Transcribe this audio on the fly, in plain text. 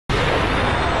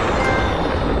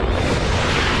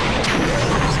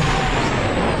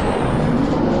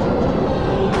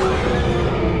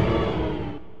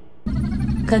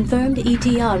Confirmed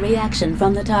ETR reaction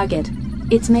from the target.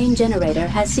 Its main generator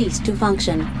has ceased to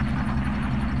function.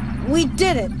 We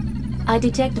did it! I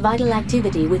detect vital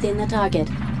activity within the target.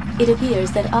 It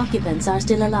appears that occupants are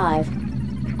still alive.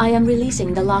 I am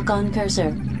releasing the lock-on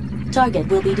cursor. Target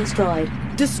will be destroyed.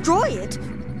 Destroy it?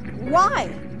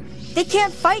 Why? They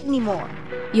can't fight anymore.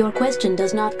 Your question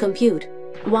does not compute.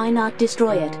 Why not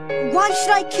destroy it? Why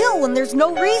should I kill when there's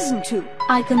no reason to?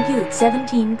 I compute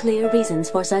 17 clear reasons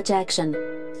for such action.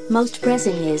 Most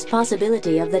pressing is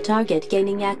possibility of the target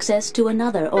gaining access to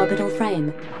another orbital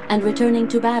frame and returning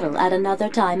to battle at another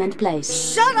time and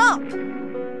place. Shut up!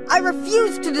 I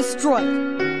refuse to destroy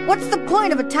it. What's the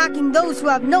point of attacking those who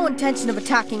have no intention of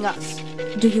attacking us?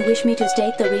 Do you wish me to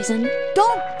state the reason?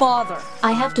 Don't bother!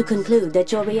 I have to conclude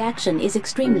that your reaction is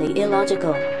extremely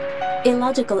illogical.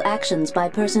 Illogical actions by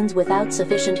persons without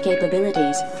sufficient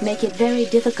capabilities make it very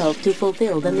difficult to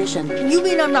fulfill the mission. You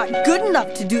mean I'm not good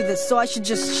enough to do this, so I should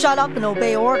just shut up and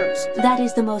obey orders? That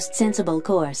is the most sensible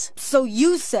course. So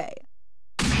you say.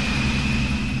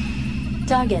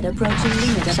 Target approaching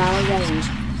limit of our range.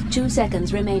 2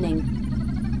 seconds remaining.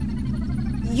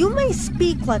 You may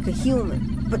speak like a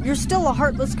human, but you're still a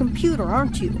heartless computer,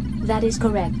 aren't you? That is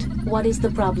correct. What is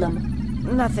the problem?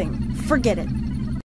 Nothing. Forget it.